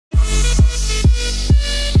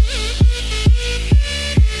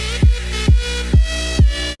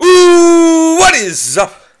is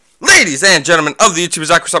up, ladies and gentlemen of the YouTubers?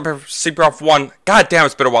 CPR1. God damn,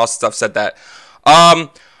 it's been a while since I've said that.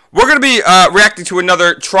 We're gonna be reacting to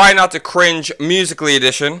another Try Not to Cringe Musically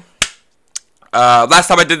edition. Last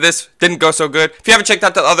time I did this, didn't go so good. If you haven't checked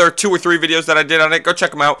out the other 2 or 3 videos that I did on it, go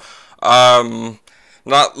check them out.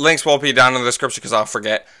 Links will be down in the description because I'll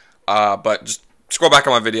forget. But just scroll back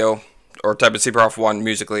on my video or type in CPR1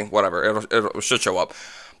 musically, whatever. It should show up.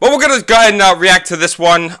 But we're gonna go ahead and react to this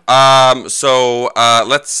one. Let's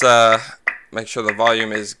make sure the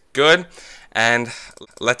volume is good, and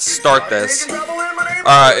let's start this.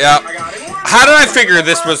 Yeah. How did I figure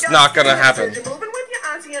this was not gonna happen?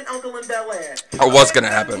 Or was gonna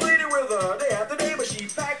happen?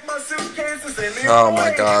 Oh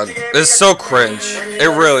my god, this is so cringe. It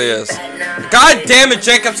really is. God damn it,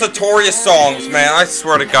 Jacob Sartorius songs, man. I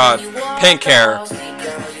swear to God. Pink hair,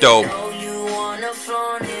 dope.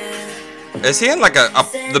 Is he in like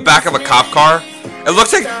the back of a cop car? It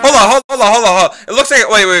looks like, hold on. It looks like,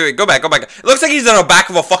 wait, go back. It looks like he's in the back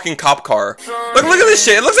of a fucking cop car. Look at this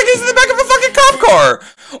shit. It looks like he's in the back of a fucking cop car.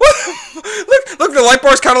 What? Look, the light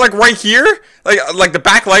bar is kind of like right here, like the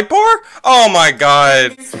back light bar. Oh my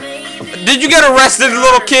god. Did you get arrested,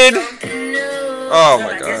 little kid? Oh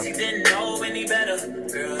my god.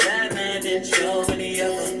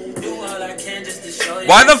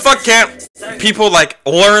 Why the fuck can't people like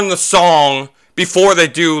learn the song before they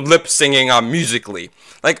do lip singing on Musically?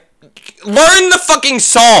 Like, learn the fucking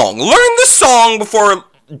song. Learn the song before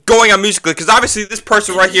going on Musically, because obviously this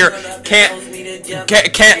person right here can't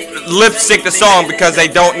lip sync the song because they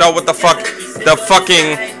don't know what the fuck the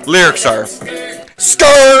fucking lyrics are.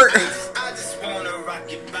 Skirt.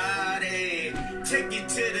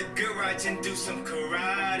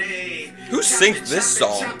 Who sings this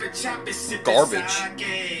song? Garbage.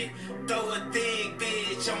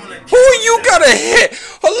 Who are you gonna hit?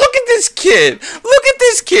 Oh, look at this kid. Look at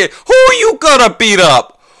this kid. Who are you gonna beat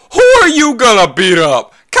up? Who are you gonna beat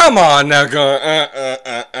up? Come on now,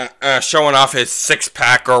 showing off his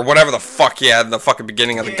 6-pack or whatever the fuck he had in the fucking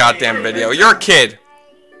beginning of the goddamn video. You're a kid.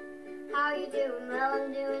 How you doing? Well,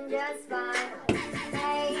 I'm doing just fine.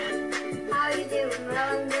 Hey, how you doing?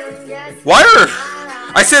 Well, I'm doing just fine. Why are...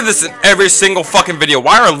 I said this in every single fucking video.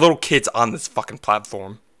 Why are little kids on this fucking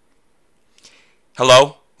platform?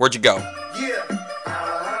 Hello? Where'd you go?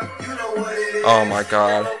 Oh my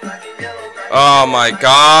god. Oh my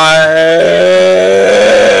god.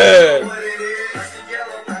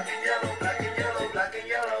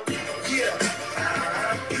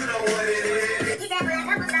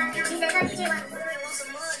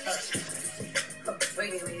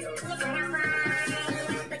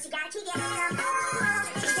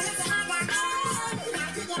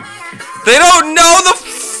 They don't know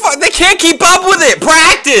they can't keep up with it.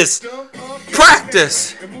 Practice.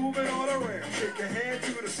 Practice.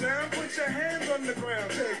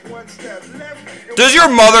 Does your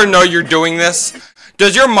mother know you're doing this?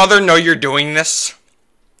 Does your mother know you're doing this?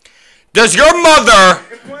 Does your mother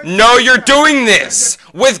know you're doing this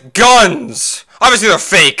with guns? Obviously they're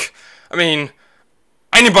fake. I mean,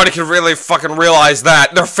 anybody can really fucking realize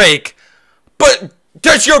that. They're fake. But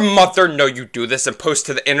does your mother know you do this and post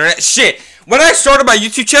to the internet? Shit. When I started my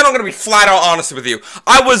YouTube channel, I'm gonna be flat out honest with you.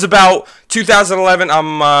 I was about 2011.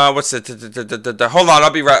 What's it? Hold on, I'll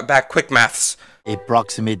be right back. Quick maths.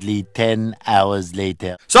 Approximately 10 hours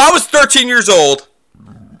later. So I was 13 years old.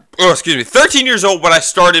 Oh, excuse me. 13 years old when I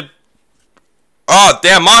started. Oh,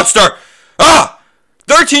 damn monster.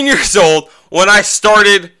 13 years old when I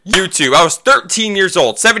started YouTube. I was 13 years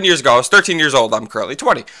old. 7 years ago. I was 13 years old. I'm currently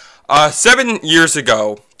 20. 7 years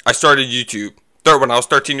ago, I started YouTube. When I was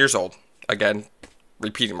 13 years old. Again,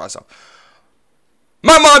 repeating myself.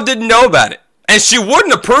 My mom didn't know about it. And she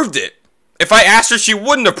wouldn't have approved it. If I asked her, she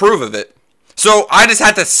wouldn't approve of it. So I just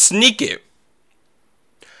had to sneak it.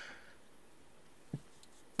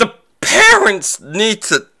 The parents need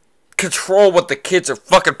to control what the kids are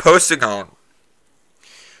fucking posting on.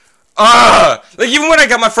 Like, even when I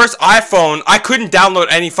got my first iPhone, I couldn't download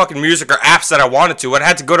any fucking music or apps that I wanted to. I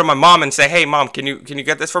had to go to my mom and say, "Hey, mom, can you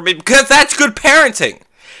get this for me?" Because that's good parenting.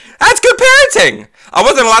 That's good parenting. I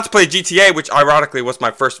wasn't allowed to play GTA, which ironically was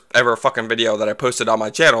my first ever fucking video that I posted on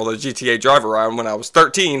my channel, the GTA drive around when I was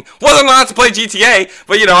 13. Wasn't allowed to play GTA,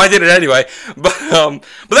 but you know, I did it anyway. But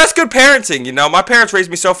that's good parenting, you know. My parents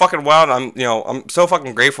raised me so fucking well, and I'm so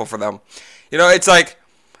fucking grateful for them. You know, it's like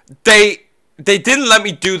they didn't let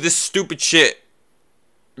me do this stupid shit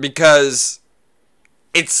because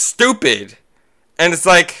it's stupid. And it's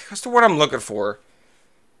like, what's the word I'm looking for?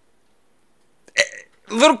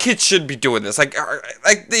 little kids should be doing this.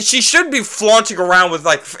 She should be flaunting around with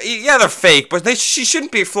like, yeah, they're fake, but she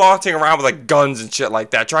shouldn't be flaunting around with like guns and shit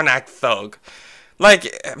like that, trying to act thug.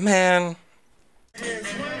 Like, man.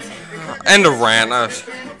 End of rant.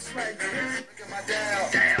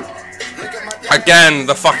 Again,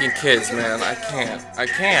 the fucking kids, man. I can't.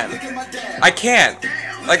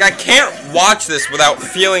 Like, I can't watch this without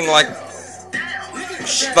feeling like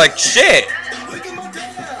shit.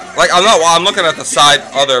 Like, I'm looking at the side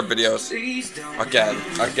other videos. Again.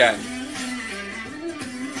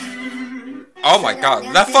 Oh my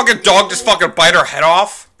god, that fucking dog just fucking bite her head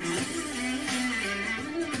off?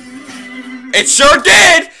 It sure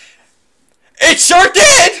did! It sure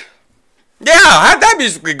did! Yeah, how'd that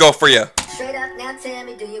musically go for you? Straight up now, tell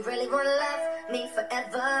me, do you really wanna love me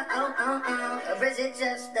forever? Or is it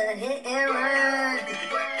just a hit and run?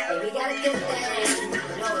 Hey, we got a good thing.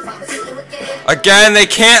 Know if I'ma see you again. Again, they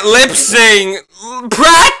can't lip sing.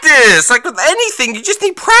 Practice! Like with anything, you just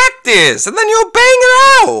need practice, and then you'll bang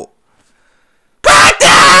it out.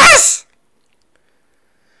 Practice!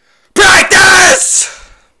 Practice!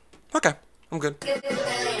 Okay, I'm good.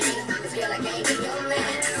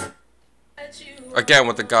 Again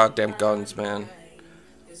with the goddamn guns, man.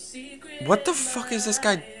 What the fuck is this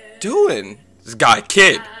guy doing? This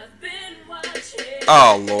kid.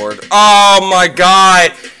 Oh lord. Oh my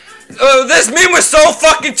god. This meme was so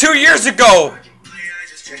fucking 2 years ago.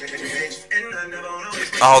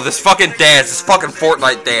 Oh, this fucking dance, this fucking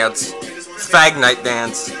Fortnite dance, this Fag Night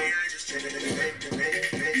dance.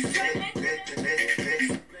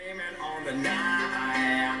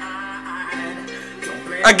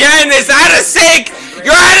 Again, it's out of sync!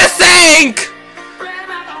 You're out of sync!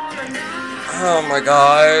 Oh my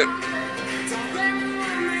god.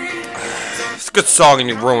 It's a good song and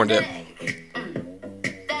you ruined it.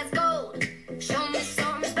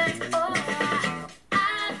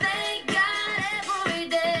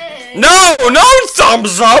 No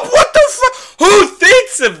thumbs up! What the fuck? Who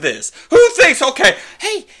thinks of this? Who thinks, okay,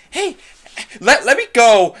 hey, let me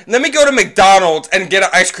go to McDonald's and get an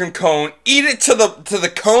ice cream cone, eat it to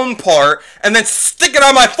the cone part, and then stick it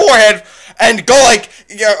on my forehead and go like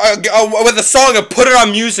with a song and put it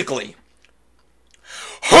on Musically.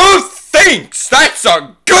 Who thinks that's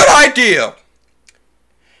a good idea?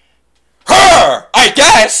 Her, I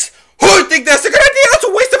guess. Who would think that's a good idea? That's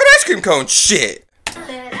a waste of an ice cream cone. Shit.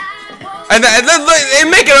 And then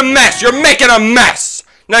make it a mess. You're making a mess.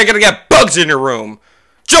 Now you're gonna get bugs in your room.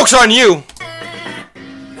 Joke's on you.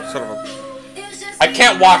 Son of a... I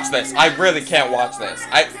can't watch this. I really can't watch this.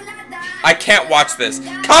 I can't watch this.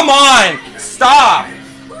 Come on! Stop!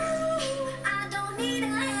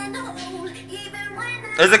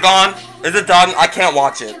 Is it gone? Is it done? I can't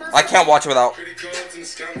watch it. I can't watch it without...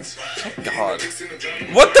 Oh, God.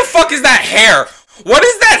 What the fuck is that hair? What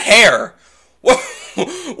is that hair? What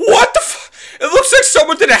the fuck? It looks like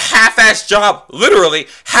someone did a half-ass job. Literally,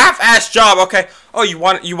 half-ass job. Okay. Oh, you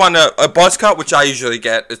want a buzz cut, which I usually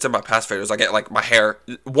get. It's in my past videos. I get like my hair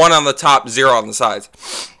 1 on the top, 0 on the sides.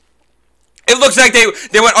 It looks like they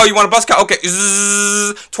went. Oh, you want a buzz cut? Okay,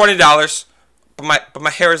 $20. But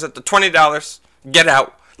my hair is at the $20. Get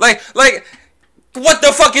out. Like. What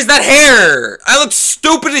the fuck is that hair? I look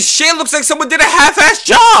stupid as shit. It looks like someone did a half-ass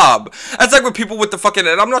job. That's like with people with the fucking...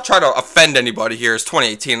 And I'm not trying to offend anybody here. It's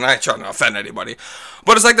 2018 and I ain't trying to offend anybody.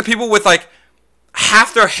 But it's like the people with like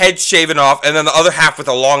half their head shaven off and then the other half with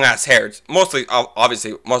a long-ass hair. It's mostly,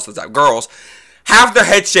 obviously, most of the time, girls. Half their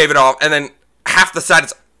head shaven off and then half the side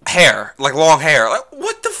is hair. Like long hair. Like,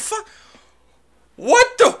 what the fuck?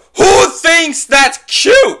 What the... Who thinks that's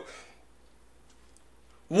cute?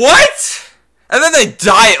 What? And then they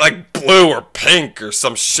dye it like blue or pink or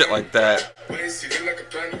some shit like that.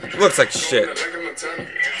 Looks like shit.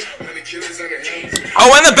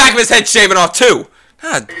 Oh, and the back of his head shaving off too.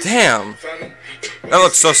 God damn. That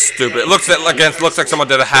looks so stupid. It looks like someone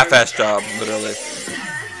did a half-ass job, literally.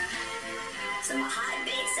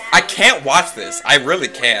 I can't watch this. I really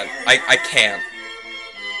can't. I can't.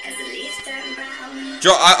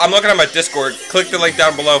 Joe, I'm looking at my Discord. Click the link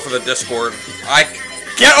down below for the Discord.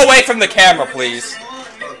 Get away from the camera, please.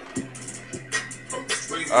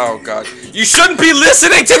 Oh, God. You shouldn't be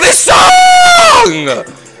listening to this song!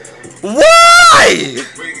 Why?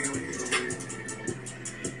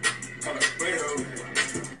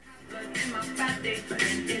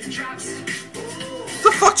 What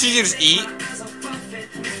the fuck did you just eat?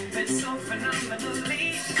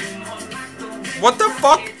 What the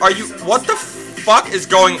fuck are you... What the fuck is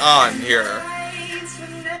going on here?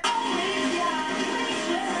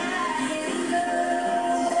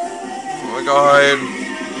 Oh my god.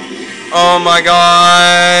 Oh my god.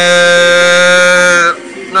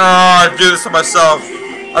 No, I do this to myself.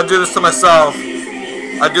 I do this to myself.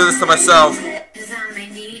 I do this to myself.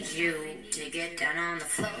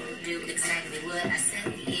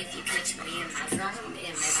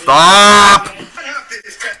 Stop!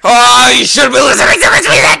 Oh, you shouldn't be listening to this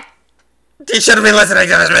music! You shouldn't be listening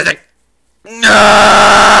to this music!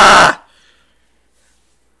 Ah!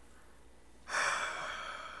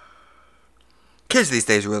 Kids these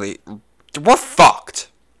days really... We're fucked.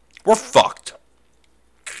 We're fucked.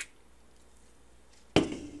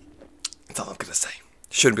 That's all I'm gonna say.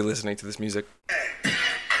 Shouldn't be listening to this music.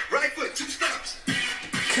 Right foot, 2 steps.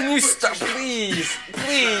 Can you stop, please,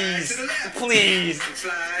 please, please?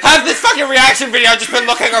 Have this fucking reaction video just been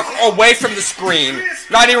looking away from the screen,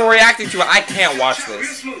 not even reacting to it? I can't watch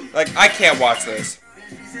this. Like, I can't watch this.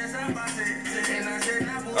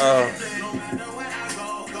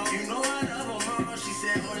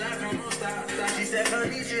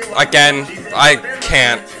 Again, I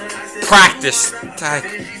can't practice.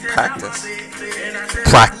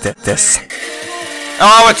 Practice.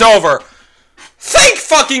 Oh, it's over. Thank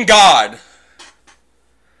fucking God.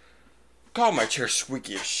 God, my chair's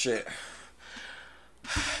squeaky as shit.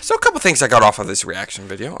 So a couple things I got off of this reaction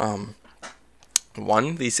video.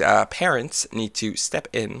 One, these parents need to step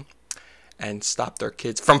in and stop their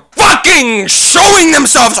kids from fucking showing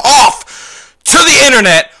themselves off to the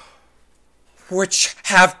internet, which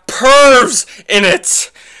have pervs in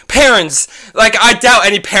it. Parents, like, I doubt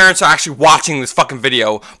any parents are actually watching this fucking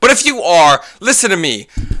video, but if you are, listen to me.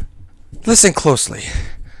 Listen closely.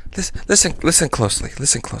 Listen closely.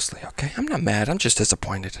 Listen closely, okay? I'm not mad. I'm just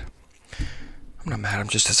disappointed.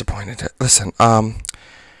 Listen,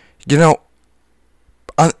 you know,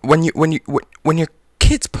 when your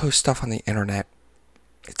kids post stuff on the internet,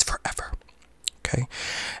 it's forever, okay?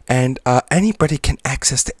 And anybody can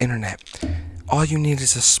access the internet. All you need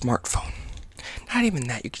is a smartphone. Not even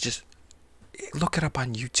that. You could just look it up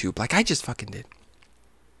on YouTube, like I just fucking did.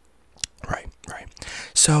 Right.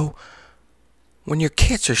 So when your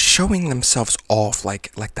kids are showing themselves off,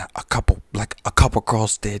 like a couple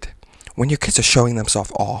girls did, when your kids are showing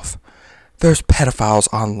themselves off, there's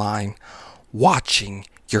pedophiles online watching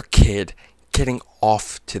your kid getting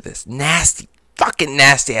off to this fucking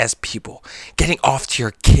nasty ass people getting off to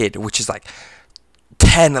your kid, which is like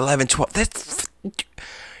 10, 11, 12. That's,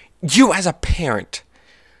 you as a parent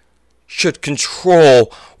should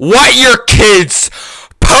control what your kids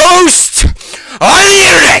post on the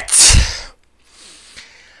internet.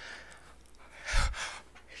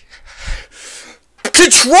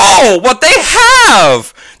 Control what they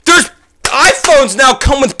have. There's iPhones now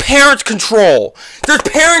come with parent control. There's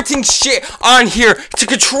parenting shit on here to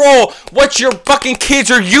control what your fucking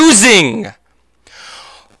kids are using.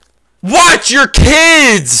 Watch your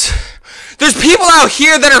kids. There's people out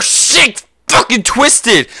here that are sick, fucking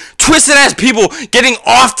twisted ass people getting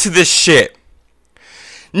off to this shit.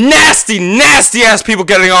 Nasty ass people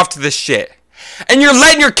getting off to this shit. And you're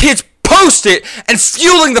letting your kids post it and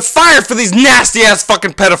fueling the fire for these nasty ass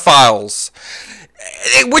fucking pedophiles.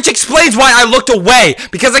 Which explains why I looked away,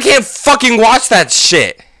 because I can't fucking watch that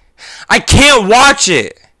shit. I can't watch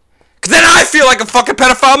it. Because then I feel like a fucking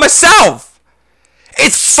pedophile myself.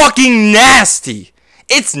 It's fucking nasty.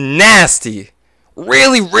 It's nasty.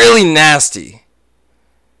 Really, really nasty.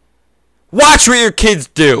 Watch what your kids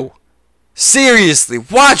do. Seriously,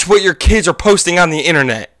 watch what your kids are posting on the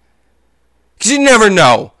internet. Because you never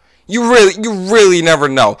know. You really never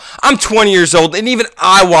know. I'm 20 years old, and even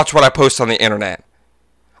I watch what I post on the internet.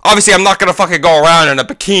 Obviously, I'm not going to fucking go around in a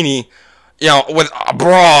bikini, you know, with a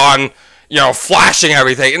bra on, you know, flashing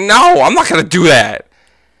everything. No, I'm not going to do that.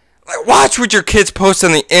 Like, watch what your kids post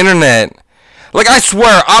on the internet. Like, I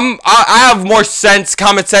swear, I have more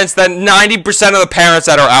common sense than 90% of the parents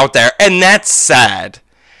that are out there, and that's sad.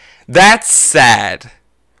 That's sad.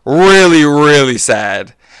 Really, really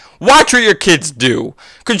sad. Watch what your kids do.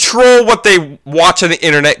 Control what they watch on the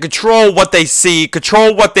internet. Control what they see.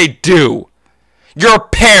 Control what they do. You're a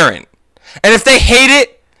parent. And if they hate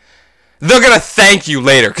it, they're going to thank you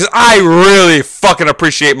later. Because I really fucking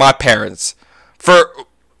appreciate my parents for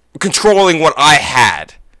controlling what I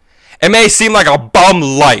had. It may seem like a bum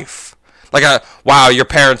life. Like a, wow, your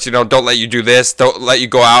parents, you know, don't let you do this. Don't let you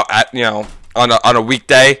go out at, you know, on a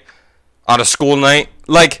weekday. On a school night.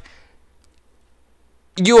 Like,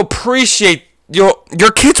 you appreciate, your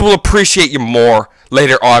kids will appreciate you more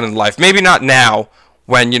later on in life. Maybe not now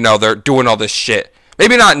when, you know, they're doing all this shit.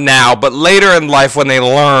 Maybe not now, but later in life when they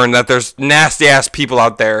learn that there's nasty ass people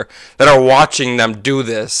out there that are watching them do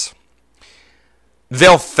this,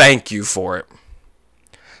 they'll thank you for it.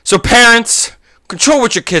 So parents, Control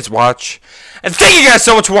what your kids watch. And thank you guys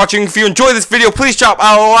so much for watching. If you enjoyed this video, please drop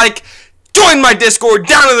a like. Join my Discord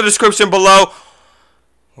down in the description below.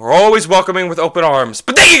 We're always welcoming with open arms.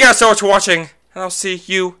 But thank you guys so much for watching. And I'll see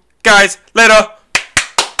you guys later.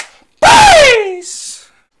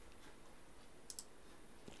 Peace!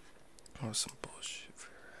 That was some bullshit for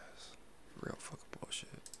your ass. Real fucking